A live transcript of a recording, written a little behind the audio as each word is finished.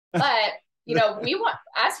But, you know, we want,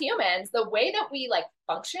 as humans, the way that we like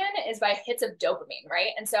function is by hits of dopamine,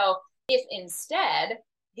 right? And so if instead,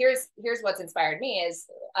 here's what's inspired me is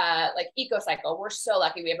like EcoCycle. We're so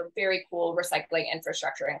lucky. We have a very cool recycling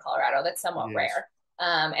infrastructure in Colorado that's somewhat Yes. rare,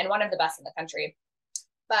 and one of the best in the country.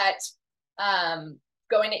 But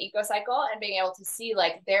going to EcoCycle and being able to see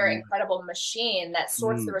like their Mm, incredible machine that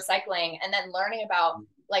sorts the mm, recycling, and then learning about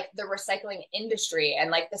like the recycling industry and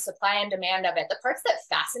like the supply and demand of it, the parts that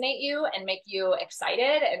fascinate you and make you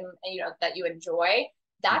excited and you know that you enjoy,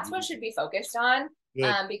 that's what mm. should be focused on,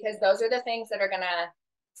 Good. because those are the things that are gonna,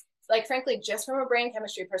 like, frankly, just from a brain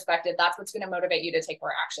chemistry perspective, that's what's going to motivate you to take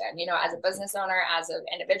more action. You know, as a business owner, as an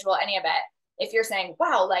individual, any of it. If you're saying,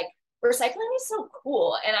 wow, like recycling is so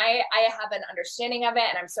cool, and I have an understanding of it,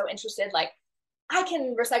 and I'm so interested, like I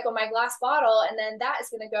can recycle my glass bottle, and then that is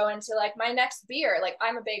going to go into like my next beer. Like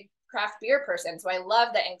I'm a big craft beer person, so I love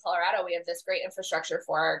that in Colorado we have this great infrastructure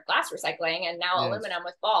for glass recycling and now Yes. aluminum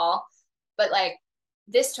with ball. But like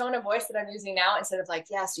this tone of voice that I'm using now, instead of like,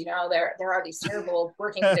 yes, you know, there are these terrible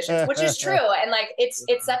working conditions, which is true. And like it's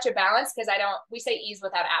such a balance, because I don't, we say ease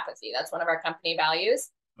without apathy. That's one of our company values,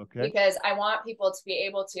 Okay. because I want people to be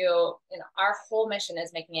able to, you know, our whole mission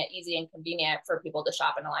is making it easy and convenient for people to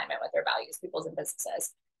shop in alignment with their values, people's and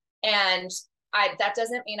businesses. And that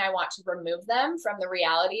doesn't mean I want to remove them from the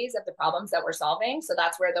realities of the problems that we're solving. So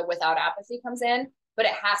that's where the without apathy comes in. But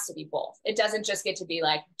it has to be both. It doesn't just get to be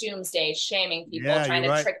like doomsday shaming people, Yeah, trying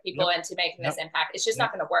you're to right. trick people Yep. into making this Yep. impact. It's just Yep.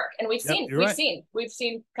 not going to work. And Yep. You're right. we've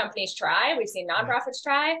seen companies try, we've seen Yeah. nonprofits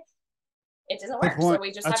try. It doesn't Good work. So point.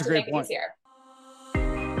 we just have That's a to make great it point. easier.